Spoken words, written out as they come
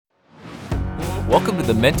Welcome to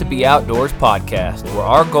the Meant to Be Outdoors podcast, where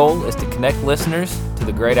our goal is to connect listeners to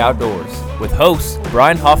the great outdoors with hosts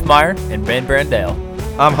Brian Hoffmeyer and Ben Brandell.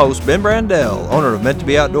 I'm host Ben Brandell, owner of Meant to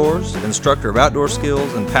Be Outdoors, instructor of outdoor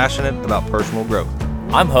skills, and passionate about personal growth.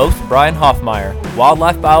 I'm host Brian Hoffmeyer,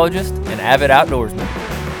 wildlife biologist and avid outdoorsman.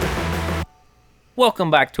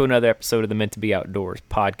 Welcome back to another episode of the Meant to Be Outdoors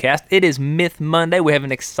podcast. It is Myth Monday. We have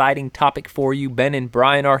an exciting topic for you. Ben and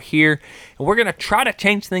Brian are here, and we're going to try to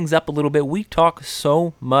change things up a little bit. We talk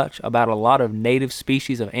so much about a lot of native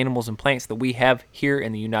species of animals and plants that we have here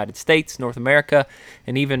in the United States, North America,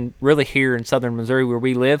 and even really here in southern Missouri where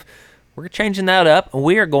we live. We're changing that up, and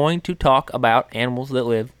we are going to talk about animals that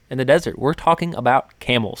live in the desert. We're talking about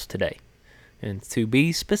camels today. And to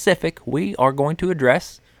be specific, we are going to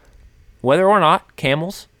address whether or not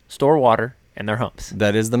camels store water in their humps.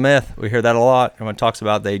 That is the myth. We hear that a lot. Everyone talks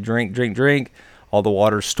about they drink. All the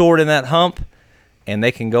water's stored in that hump, and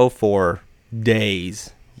they can go for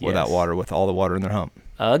days without water, with all the water in their hump.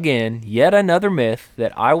 Again, yet another myth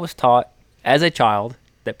that I was taught as a child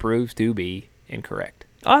that proves to be incorrect.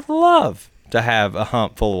 I'd love to have a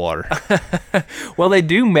hump full of water. Well, they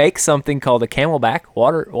do make something called a Camelback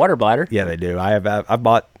water bladder. Yeah, they do. I've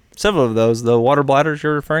bought several of those, the water bladders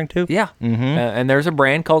you're referring to. Yeah, and there's a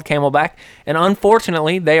brand called Camelback, and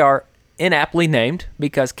unfortunately, they are inaptly named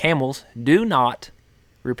because camels do not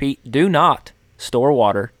store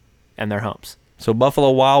water in their humps. So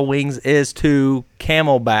Buffalo Wild Wings is to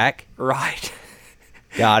Camelback. Right.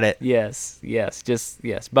 Got it. Yes.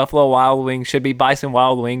 Buffalo Wild Wings should be Bison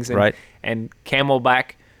Wild Wings, and, right. And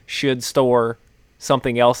Camelback should store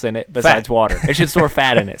something else in it besides water. It should store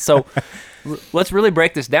fat in it. So let's really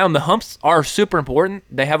break this down. The humps are super important.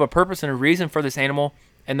 They have a purpose and a reason for this animal,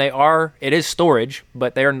 and it is storage,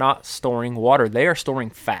 but they are not storing water. They are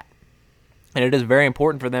storing fat. And it is very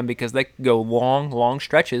important for them because they can go long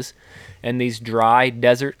stretches in these dry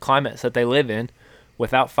desert climates that they live in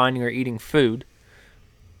without finding or eating food.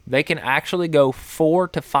 They can actually go 4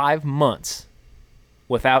 to 5 months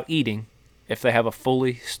without eating if they have a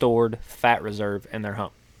fully stored fat reserve in their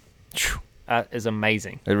hump. That is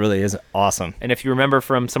amazing. It really is awesome. And if you remember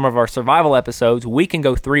from some of our survival episodes, we can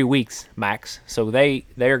go 3 weeks max. So they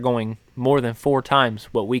are going more than 4 times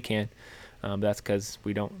what we can. That's because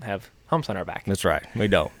we don't have humps on our back. That's right. We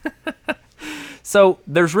don't. So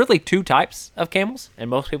there's really 2 types of camels, and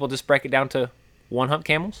most people just break it down to 1-hump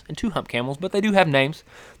camels and 2-hump camels, but they do have names.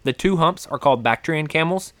 The 2 humps are called Bactrian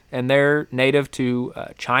camels, and they're native to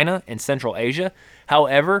China and Central Asia.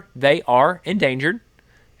 However, they are endangered,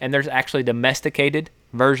 and there's actually a domesticated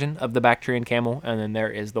version of the Bactrian camel, and then there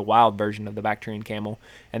is the wild version of the Bactrian camel.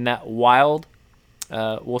 And that wild,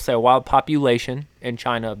 we'll say a wild population in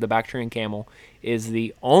China of the Bactrian camel is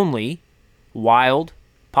the only wild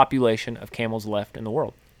population of camels left in the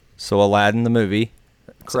world. So Aladdin the movie.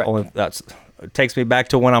 Correct. It takes me back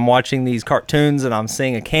to when I'm watching these cartoons and I'm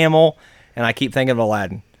seeing a camel, and I keep thinking of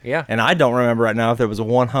Aladdin. Yeah. And I don't remember right now if there was a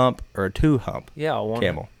 1-hump or a 2-hump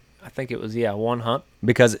camel. I think it was, 1 hump.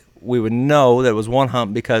 Because we would know that it was 1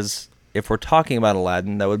 hump because if we're talking about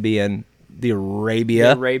Aladdin, that would be in the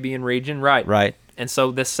Arabian region, right. Right. And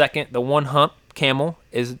so the 1 hump camel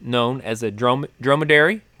is known as a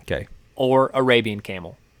dromedary or Arabian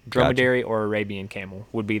camel. Dromedary or Arabian camel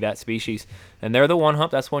would be that species. And they're the 1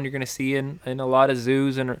 hump. That's one you're going to see in a lot of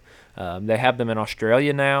zoos. And they have them in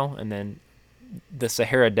Australia now. And then the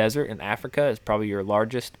Sahara Desert in Africa is probably your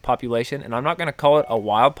largest population. And I'm not going to call it a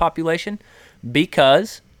wild population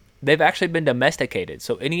because they've actually been domesticated.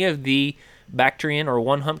 So any of the Bactrian or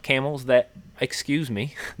 1-hump camels the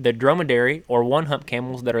dromedary or 1-hump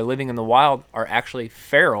camels that are living in the wild are actually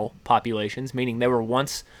feral populations, meaning they were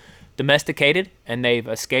once domesticated and they've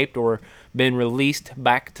escaped or been released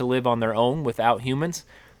back to live on their own without humans.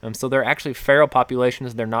 So they're actually feral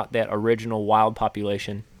populations. They're not that original wild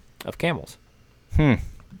population of camels. And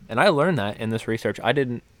I learned that in this research. I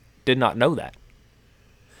did not know that.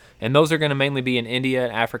 And those are going to mainly be in India,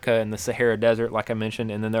 Africa, and the Sahara Desert, like I mentioned,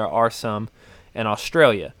 and then there are some in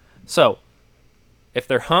Australia. So if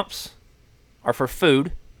their humps are for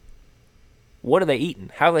food, what are they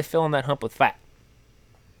eating? How are they filling that hump with fat?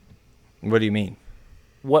 What do you mean?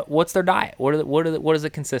 What's their diet? What does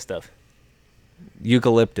it consist of?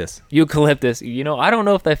 Eucalyptus. I don't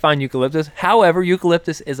know if they find eucalyptus. However,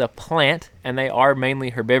 eucalyptus is a plant, and they are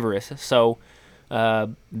mainly herbivorous. So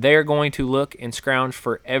they're going to look and scrounge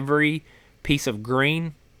for every piece of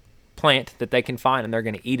green plant that they can find, and they're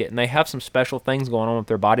going to eat it. And they have some special things going on with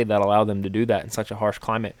their body that allow them to do that in such a harsh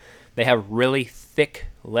climate. They have really thick,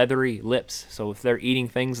 leathery lips. So if they're eating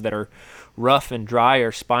things that are rough and dry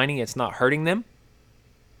or spiny, it's not hurting them.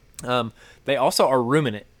 They also are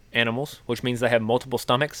ruminant. animals, which means they have multiple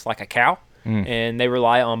stomachs like a cow, and they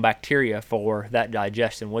rely on bacteria for that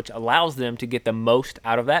digestion, which allows them to get the most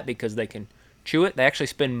out of that because they can chew it. They actually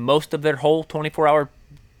spend most of their whole 24-hour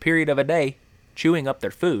period of a day chewing up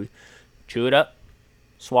their food. Chew it up,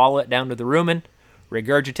 swallow it down to the rumen,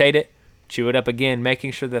 regurgitate it, chew it up again,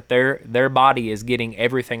 making sure that their body is getting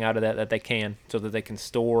everything out of that they can, so that they can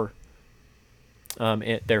store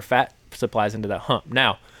their fat supplies into that hump.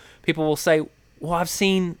 Now, people will say, well, I've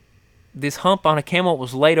seen this hump on a camel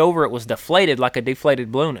was laid over, it was deflated like a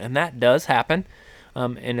deflated balloon, and that does happen.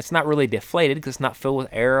 And it's not really deflated because it's not filled with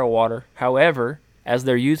air or water. However, as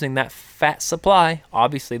they're using that fat supply,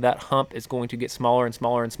 obviously that hump is going to get smaller and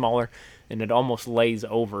smaller and smaller, and it almost lays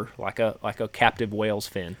over like a captive whale's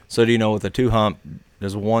fin. So do you know with a 2-hump,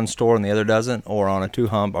 does one store and the other doesn't? Or on a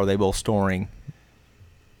 2-hump, are they both storing?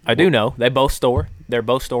 I do know. They both store. They're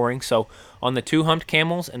both storing. So on the 2-humped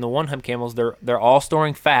camels and the 1-hump camels, they're all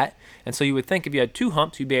storing fat. And so you would think if you had 2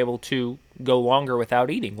 humps, you'd be able to go longer without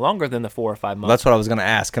eating, longer than the 4 or 5 months. That's what I was going to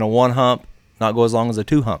ask. Can a 1-hump not go as long as a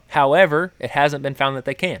 2-hump? However, it hasn't been found that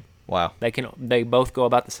they can. Wow. They both go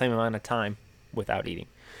about the same amount of time without eating.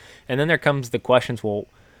 And then there comes the questions, well,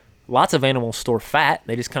 lots of animals store fat.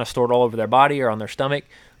 They just kind of store it all over their body or on their stomach.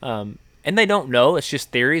 And they don't know. It's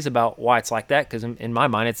just theories about why it's like that, because in my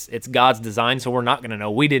mind, it's God's design, so we're not going to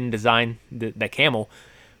know. We didn't design the camel.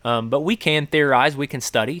 But we can theorize. We can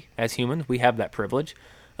study as humans. We have that privilege.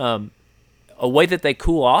 A way that they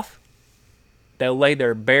cool off, they'll lay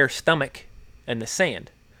their bare stomach in the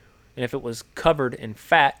sand. And if it was covered in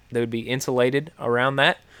fat, they would be insulated around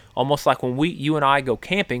that. Almost like when you and I go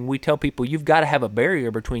camping, we tell people you've got to have a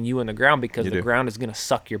barrier between you and the ground because the ground is going to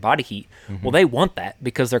suck your body heat. Mm-hmm. Well, they want that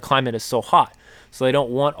because their climate is so hot. So they don't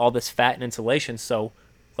want all this fat and insulation, so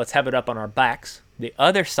let's have it up on our backs. The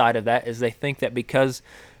other side of that is they think that because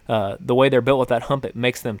the way they're built with that hump, it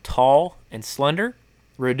makes them tall and slender,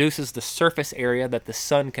 reduces the surface area that the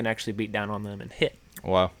sun can actually beat down on them and hit.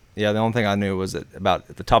 Wow. Yeah, the only thing I knew was that about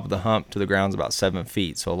at the top of the hump to the ground is about 7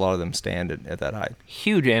 feet, so a lot of them stand at that height.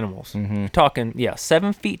 Huge animals. Mm-hmm. You're talking,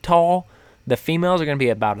 7 feet tall. The females are going to be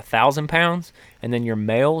about 1,000 pounds, and then your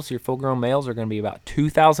full-grown males, are going to be about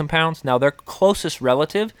 2,000 pounds. Now, their closest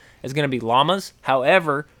relative is going to be llamas.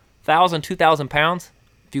 However, 1,000, 2,000 pounds,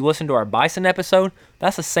 if you listen to our bison episode,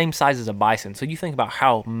 that's the same size as a bison. So you think about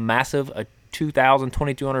how massive a 2,000,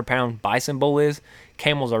 2,200-pound bison bull is.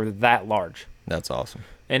 Camels are that large. That's awesome.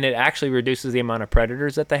 And it actually reduces the amount of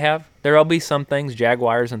predators that they have. There will be some things,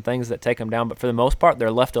 jaguars and things, that take them down, but for the most part, they're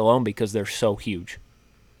left alone because they're so huge.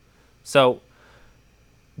 So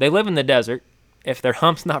they live in the desert. If their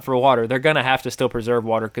hump's not for water, they're going to have to still preserve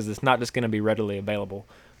water because it's not just going to be readily available.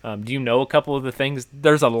 Do you know a couple of the things?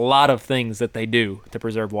 There's a lot of things that they do to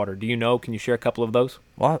preserve water. Do you know? Can you share a couple of those?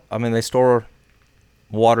 Well, I mean, they store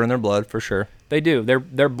water in their blood for sure. They do.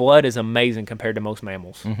 Their blood is amazing compared to most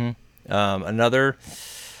mammals. Mm-hmm.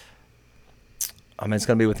 It's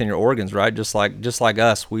going to be within your organs, right? Just like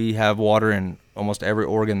us, we have water in almost every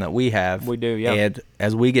organ that we have. We do, yeah. And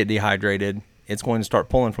as we get dehydrated, it's going to start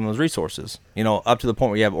pulling from those resources, up to the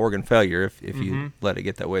point where you have organ failure if mm-hmm. you let it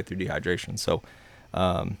get that way through dehydration. So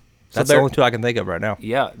that's the only two I can think of right now.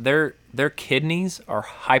 Yeah, their kidneys are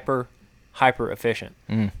hyper efficient.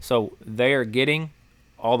 Mm. So they are getting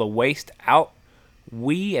all the waste out.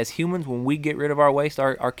 We as humans, when we get rid of our waste,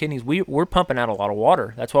 our kidneys, we're pumping out a lot of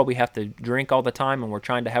water. That's why we have to drink all the time, and we're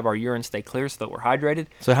trying to have our urine stay clear so that we're hydrated.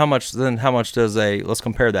 So how much does let's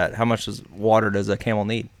compare that. How much water does a camel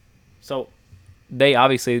need? So they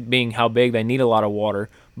obviously, being how big, they need a lot of water,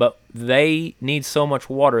 but they need so much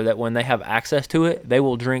water that when they have access to it, they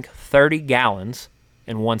will drink 30 gallons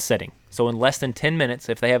in one sitting. So in less than 10 minutes,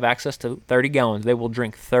 if they have access to 30 gallons, they will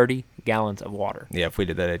drink 30 gallons of water. Yeah, if we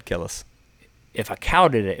did that, it'd kill us. If a cow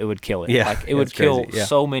did it, it would kill it. Yeah, it would kill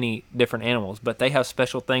so many different animals. But they have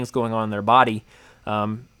special things going on in their body.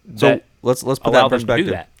 So let's put that in perspective.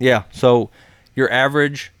 Do that. Yeah. So your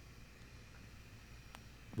average,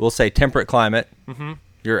 we'll say temperate climate, mm-hmm.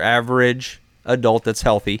 your average adult that's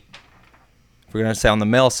healthy. If we're going to say on the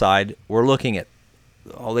male side, we're looking at.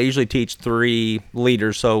 They usually teach 3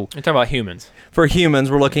 liters. So you're talking about humans. For humans,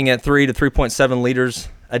 we're looking at 3 to 3.7 liters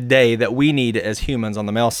a day that we need as humans on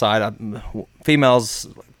the male side. Females,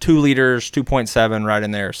 2 liters, 2.7, right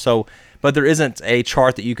in there. So, but there isn't a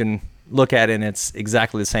chart that you can look at and it's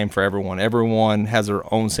exactly the same for everyone. Everyone has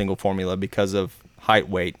their own single formula because of height,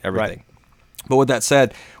 weight, everything. Right. But with that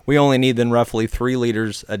said, we only need then roughly 3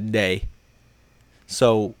 liters a day.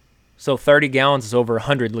 So 30 gallons is over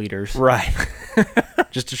 100 liters. Right.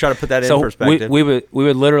 Just to try to put that in So perspective. we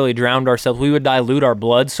would literally drown ourselves. We would dilute our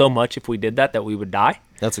blood so much if we did that we would die.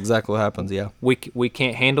 That's exactly what happens, yeah. We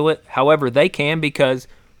can't handle it. However, they can, because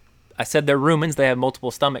I said they're rumens. They have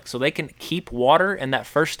multiple stomachs. So they can keep water in that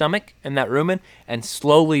first stomach, in that rumen, and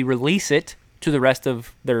slowly release it to the rest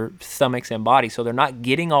of their stomachs and body. So they're not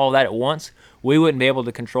getting all that at once. We wouldn't be able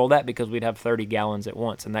to control that because we'd have 30 gallons at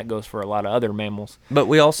once, and that goes for a lot of other mammals. But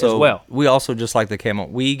we also, as well. we also, just like the camel,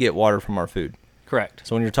 we get water from our food. Correct.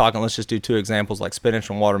 So when you're talking, let's just do two examples, like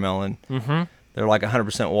spinach and watermelon. Mm-hmm. They're like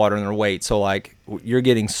 100% water in their weight. So like you're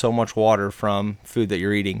getting so much water from food that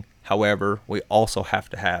you're eating. However, we also have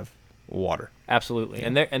to have water. Absolutely.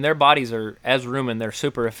 And their bodies are, as rumen, they're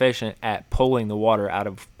super efficient at pulling the water out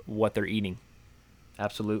of what they're eating.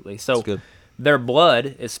 Absolutely. So That's good. Their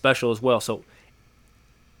blood is special as well. So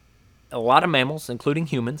a lot of mammals, including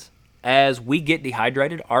humans, as we get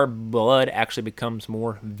dehydrated, our blood actually becomes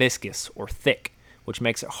more viscous or thick, which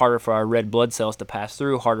makes it harder for our red blood cells to pass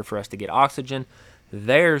through, harder for us to get oxygen.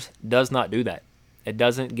 Theirs does not do that. It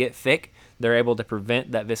doesn't get thick. They're able to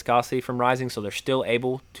prevent that viscosity from rising, so they're still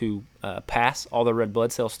able to pass all the red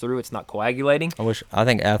blood cells through. It's not coagulating. I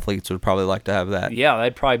think athletes would probably like to have that. Yeah,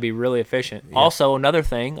 they'd probably be really efficient. Yeah. Also, another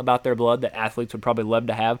thing about their blood that athletes would probably love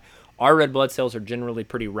to have, our red blood cells are generally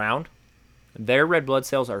pretty round. Their red blood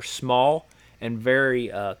cells are small and very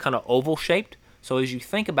kind of oval shaped. So as you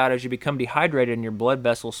think about it, as you become dehydrated and your blood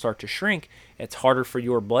vessels start to shrink, it's harder for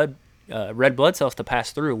your red blood cells to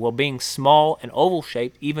pass through. Well, being small and oval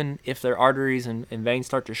shaped, even if their arteries and veins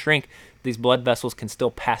start to shrink, these blood vessels can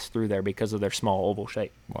still pass through there because of their small oval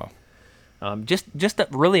shape. Wow. Just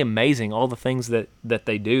really amazing, all the things that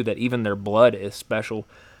they do, that even their blood is special.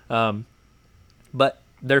 But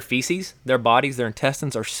their feces, their bodies, their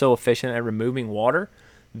intestines are so efficient at removing water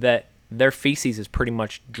that their feces is pretty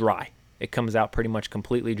much dry. It comes out pretty much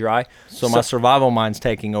completely dry. So my survival mind's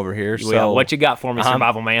taking over here. So what you got for me,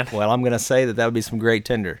 survival man? Well, I'm going to say that would be some great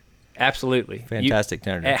tinder. Absolutely. Fantastic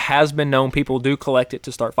tinder. It has been known people do collect it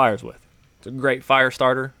to start fires with. It's a great fire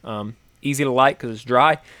starter. Easy to light because it's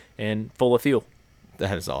dry and full of fuel.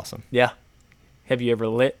 That is awesome. Yeah. Have you ever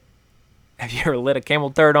lit a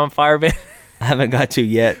camel turd on fire, Ben? I haven't got to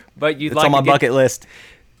yet. But it's on my bucket list.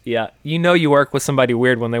 Yeah. You know you work with somebody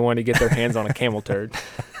weird when they want to get their hands on a camel turd.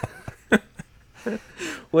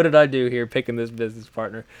 What did I do here picking this business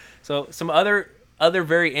partner? So some other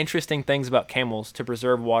very interesting things about camels to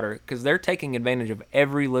preserve water, because they're taking advantage of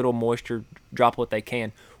every little moisture droplet they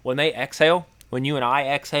can. When they exhale, when you and I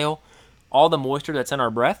exhale, all the moisture that's in our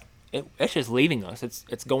breath, it's just leaving us.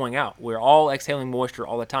 It's going out. We're all exhaling moisture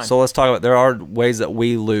all the time. So let's talk about, there are ways that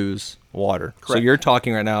we lose water. Correct. So you're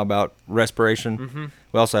talking right now about respiration. Mm-hmm.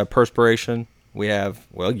 We also have perspiration. We have,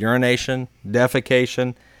 urination,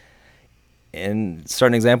 defecation, and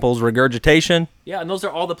certain examples, regurgitation. Yeah, and those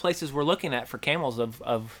are all the places we're looking at for camels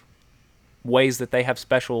of ways that they have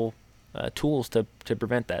special tools to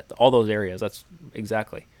prevent that. All those areas. That's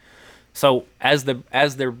exactly. So as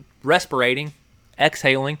they're respirating,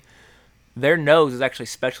 exhaling, their nose is actually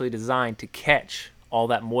specially designed to catch all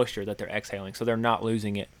that moisture that they're exhaling, so they're not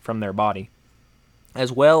losing it from their body.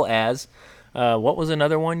 As well as, what was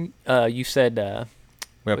another one? You said...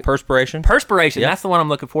 we have perspiration. Perspiration, Yep. That's the one I'm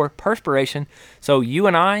looking for. Perspiration. So you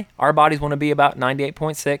and I, our bodies want to be about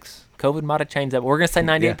 98.6. COVID might have changed that, but we're going to say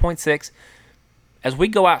 98.6. As we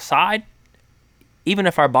go outside, even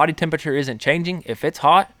if our body temperature isn't changing, if it's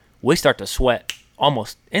hot, we start to sweat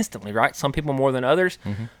almost instantly, right? Some people more than others.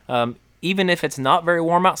 Mm-hmm. Even if it's not very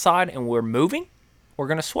warm outside and we're moving, we're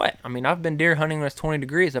going to sweat. I mean, I've been deer hunting when it's 20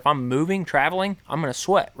 degrees. If I'm moving, traveling, I'm going to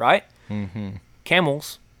sweat, right? Mm-hmm.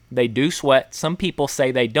 Camels, they do sweat. Some people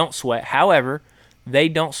say they don't sweat. However, they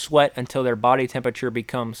don't sweat until their body temperature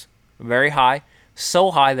becomes very high,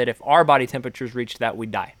 so high that if our body temperatures reach that, we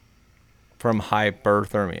die. From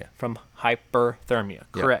hyperthermia. From hyperthermia,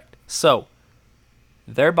 Yep. correct. So,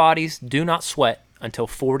 their bodies do not sweat until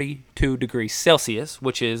 42 degrees Celsius,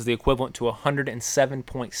 which is the equivalent to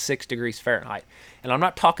 107.6 degrees Fahrenheit. And I'm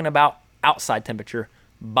not talking about outside temperature.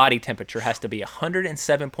 Body temperature has to be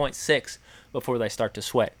 107.6 before they start to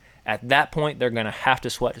sweat. At that point, they're going to have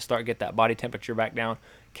to sweat to start get that body temperature back down.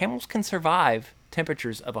 Camels can survive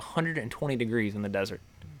temperatures of 120 degrees in the desert.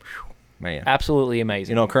 Man. Absolutely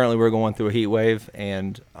amazing. Currently we're going through a heat wave,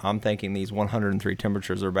 and I'm thinking these 103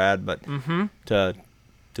 temperatures are bad, but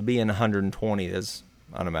to be in 120 is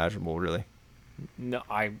unimaginable, really. No,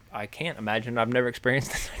 I can't imagine. I've never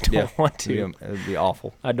experienced this. I don't want to. It would be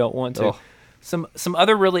awful. I don't want to. Oh. Some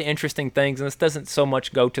other really interesting things, and this doesn't so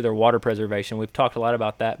much go to their water preservation. We've talked a lot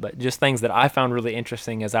about that, but just things that I found really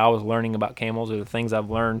interesting as I was learning about camels, or the things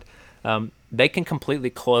I've learned. They can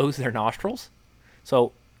completely close their nostrils.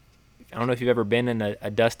 So I don't know if you've ever been in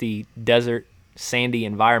a dusty desert, sandy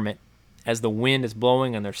environment. As the wind is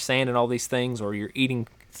blowing and there's sand and all these things, or you're eating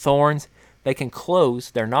thorns, they can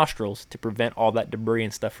close their nostrils to prevent all that debris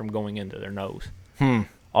and stuff from going into their nose.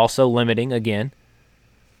 Also limiting, again,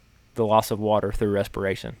 the loss of water through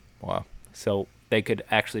respiration. Wow. So they could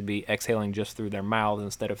actually be exhaling just through their mouth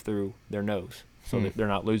instead of through their nose, so that they're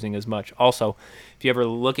not losing as much. Also, if you ever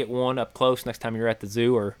look at one up close next time you're at the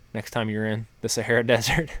zoo or next time you're in the Sahara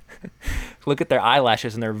Desert, look at their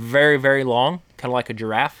eyelashes, and they're very, very long, kind of like a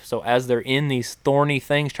giraffe. So as they're in these thorny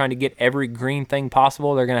things trying to get every green thing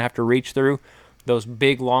possible, they're going to have to reach through. Those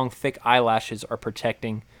big, long, thick eyelashes are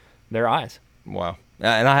protecting their eyes. Wow.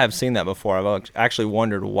 And I have seen that before. I've actually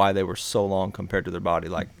wondered why they were so long compared to their body.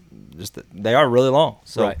 Like, they are really long,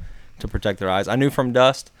 so to protect their eyes. I knew from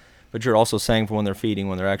dust, but you're also saying from when they're feeding,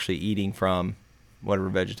 when they're actually eating from whatever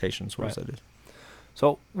vegetation source it is.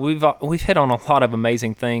 So we've hit on a lot of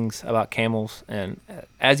amazing things about camels, and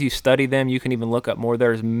as you study them, you can even look up more.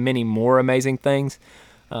 There's many more amazing things.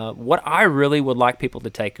 What I really would like people to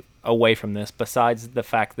take away from this, besides the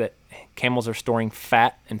fact that camels are storing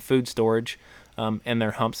fat and food storage in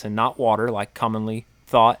their humps and not water like commonly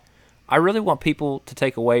thought, I really want people to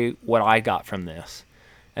take away what I got from this.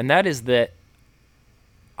 And that is that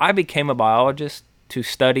I became a biologist to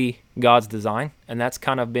study God's design, and that's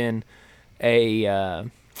kind of been I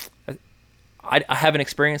haven't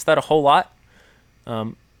experienced that a whole lot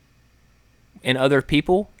in other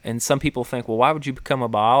people, and some people think, well, why would you become a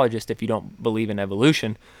biologist if you don't believe in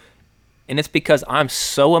evolution? And it's because I'm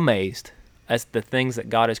so amazed at the things that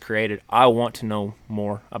God has created. I want to know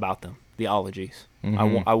more about them, the ologies.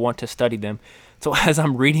 I want to study them. So as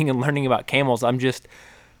I'm reading and learning about camels, I'm just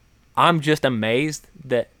amazed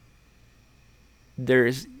that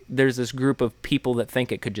there's this group of people that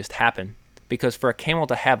think it could just happen. Because for a camel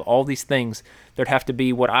to have all these things, there'd have to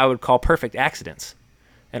be what I would call perfect accidents.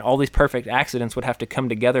 And all these perfect accidents would have to come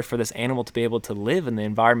together for this animal to be able to live in the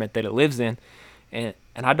environment that it lives in. And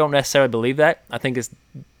I don't necessarily believe that. I think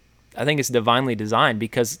it's divinely designed,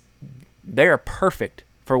 because they are perfect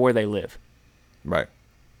for where they live. Right.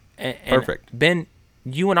 And Perfect. Ben,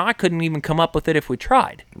 you and I couldn't even come up with it if we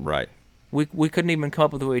tried. Right. We couldn't even come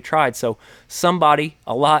up with it if we tried. So somebody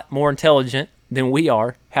a lot more intelligent than we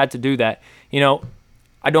are had to do that. You know,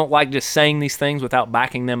 I don't like just saying these things without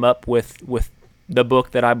backing them up with the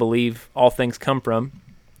book that I believe all things come from.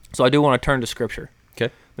 So I do want to turn to Scripture.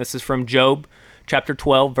 Okay. This is from Job chapter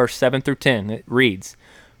 12, verse 7 through 10. It reads,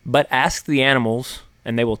 "But ask the animals,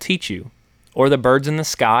 and they will teach you, or the birds in the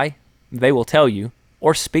sky, they will tell you,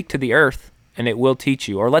 or speak to the earth, and it will teach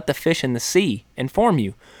you, or let the fish in the sea inform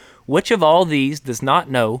you. Which of all these does not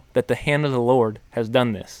know that the hand of the Lord has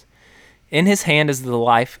done this? In his hand is the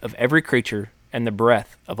life of every creature and the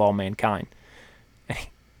breath of all mankind." And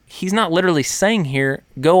he's not literally saying here,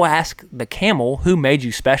 go ask the camel who made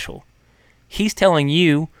you special. He's telling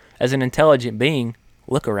you, as an intelligent being,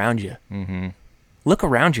 look around you. Mm-hmm. Look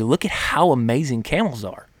around you. Look at how amazing camels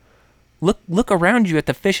are. Look around you at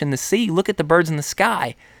the fish in the sea. Look at the birds in the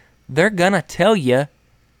sky. They're going to tell you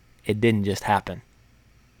it didn't just happen.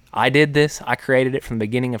 I did this. I created it from the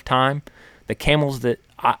beginning of time. The camels that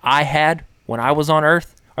I had when I was on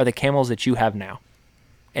earth are the camels that you have now.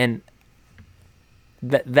 And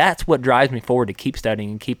that's what drives me forward to keep studying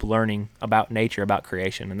and keep learning about nature, about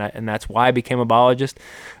creation. And that's why I became a biologist,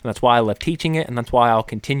 and that's why I left teaching it, and that's why I'll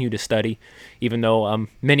continue to study, even though I'm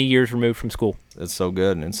many years removed from school. It's so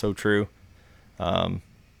good and it's so true.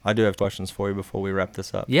 I do have questions for you before we wrap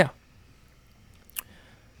this up. Yeah.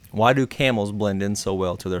 Why do camels blend in so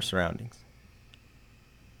well to their surroundings?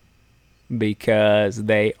 Because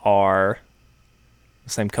they are the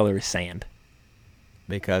same color as sand.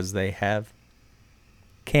 Because they have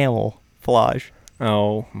camouflage.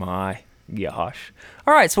 Oh my gosh.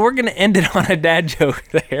 All right, so we're going to end it on a dad joke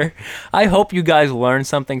there. I hope you guys learned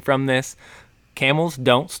something from this. Camels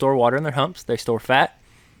don't store water in their humps. They store fat.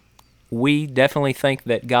 We definitely think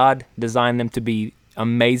that God designed them to be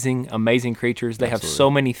amazing, amazing creatures. They have so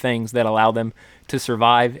many things that allow them to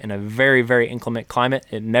survive in a very, very inclement climate.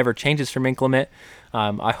 It never changes from inclement.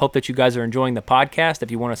 I hope that you guys are enjoying the podcast.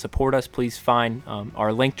 If you want to support us, please find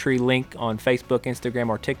our Linktree link on Facebook, Instagram,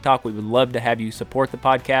 or TikTok. We would love to have you support the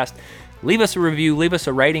podcast. Leave us a review, leave us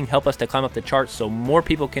a rating, help us to climb up the charts so more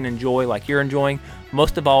people can enjoy like you're enjoying.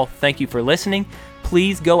 Most of all, thank you for listening.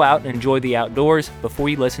 Please go out and enjoy the outdoors before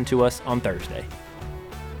you listen to us on Thursday.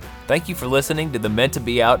 Thank you for listening to the Meant to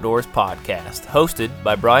Be Outdoors podcast, hosted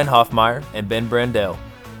by Brian Hoffmeyer and Ben Brandell.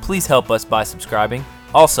 Please help us by subscribing.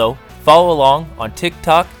 Also, follow along on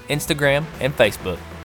TikTok, Instagram, and Facebook.